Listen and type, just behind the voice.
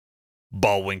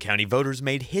Baldwin County voters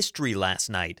made history last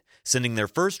night, sending their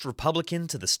first Republican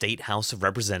to the State House of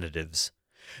Representatives.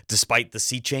 Despite the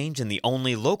sea change in the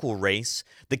only local race,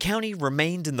 the county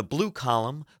remained in the blue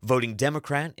column, voting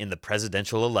Democrat in the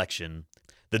presidential election.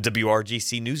 The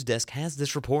WRGC News Desk has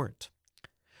this report.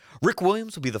 Rick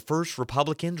Williams will be the first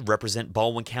Republican to represent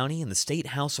Baldwin County in the State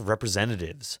House of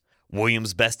Representatives.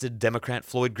 Williams bested Democrat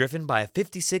Floyd Griffin by a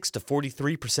 56 to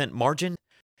 43% margin.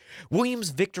 Williams'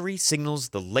 victory signals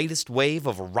the latest wave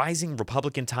of a rising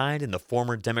Republican tide in the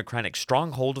former Democratic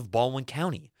stronghold of Baldwin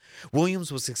County.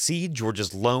 Williams will succeed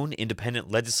Georgia's lone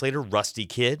independent legislator Rusty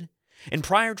Kidd. And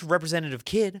prior to Representative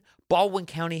Kidd, Baldwin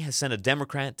County has sent a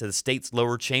Democrat to the state's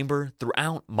lower chamber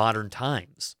throughout modern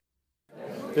times.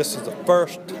 This is the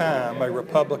first time a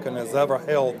Republican has ever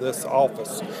held this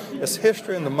office. It's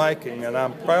history in the making, and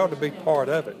I'm proud to be part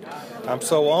of it. I'm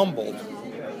so humbled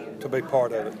to be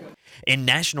part of it. In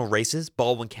national races,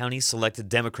 Baldwin County selected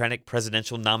Democratic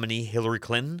presidential nominee Hilary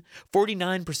Clinton,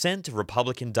 49% to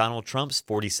Republican Donald Trump's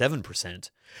 47%.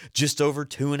 Just over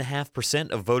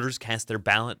 2.5% of voters cast their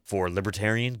ballot for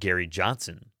Libertarian Gary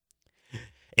Johnson.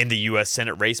 In the U.S.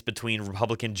 Senate race between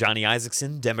Republican Johnny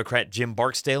Isakson, Democrat Jim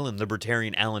Barksdale, and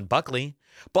Libertarian Allen Buckley,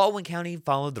 Baldwin County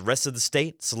followed the rest of the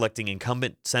state, selecting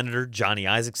incumbent Senator Johnny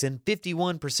Isakson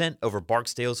 51% over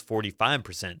Barksdale's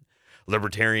 45%.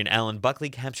 Libertarian Allen Buckley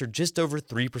captured just over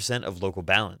 3% of local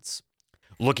ballots.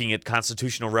 Looking at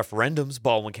constitutional referendums,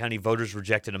 Baldwin County voters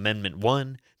rejected Amendment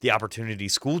 1, the Opportunity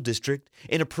School District,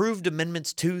 and approved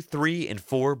Amendments 2, 3, and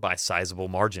 4 by sizable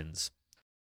margins.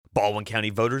 Baldwin County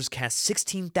voters cast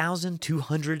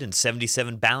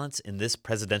 16,277 ballots in this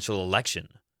presidential election.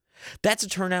 That's a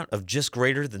turnout of just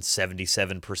greater than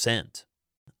 77%.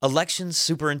 Elections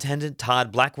Superintendent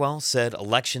Todd Blackwell said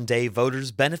Election Day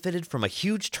voters benefited from a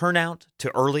huge turnout to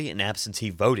early and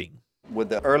absentee voting. With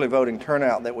the early voting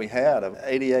turnout that we had of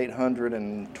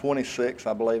 8,826,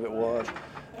 I believe it was,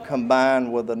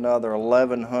 combined with another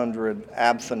 1,100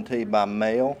 absentee by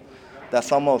mail,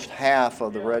 that's almost half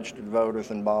of the registered voters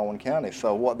in Baldwin County.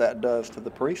 So what that does to the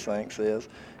precincts is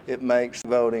it makes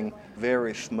voting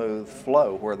very smooth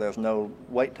flow where there's no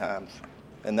wait times.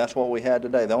 And that's what we had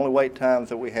today. The only wait times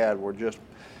that we had were just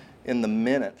in the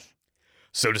minutes.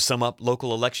 So to sum up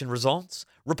local election results,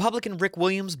 Republican Rick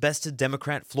Williams bested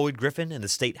Democrat Floyd Griffin in the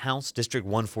State House District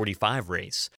 145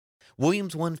 race.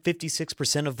 Williams won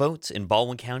 56% of votes in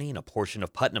Baldwin County and a portion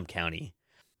of Putnam County.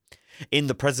 In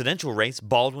the presidential race,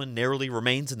 Baldwin narrowly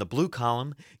remains in the blue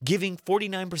column, giving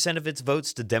 49% of its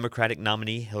votes to Democratic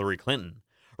nominee Hilary Clinton.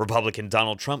 Republican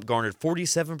Donald Trump garnered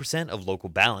 47% of local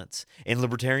ballots, and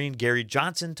Libertarian Gary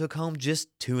Johnson took home just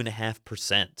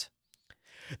 2.5%.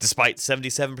 Despite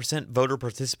 77% voter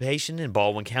participation in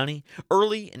Baldwin County,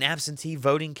 early and absentee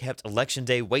voting kept Election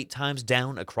Day wait times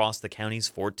down across the county's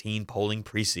 14 polling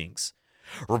precincts.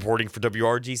 Reporting for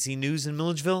WRGC News in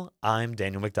Milledgeville, I'm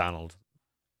Daniel McDonald.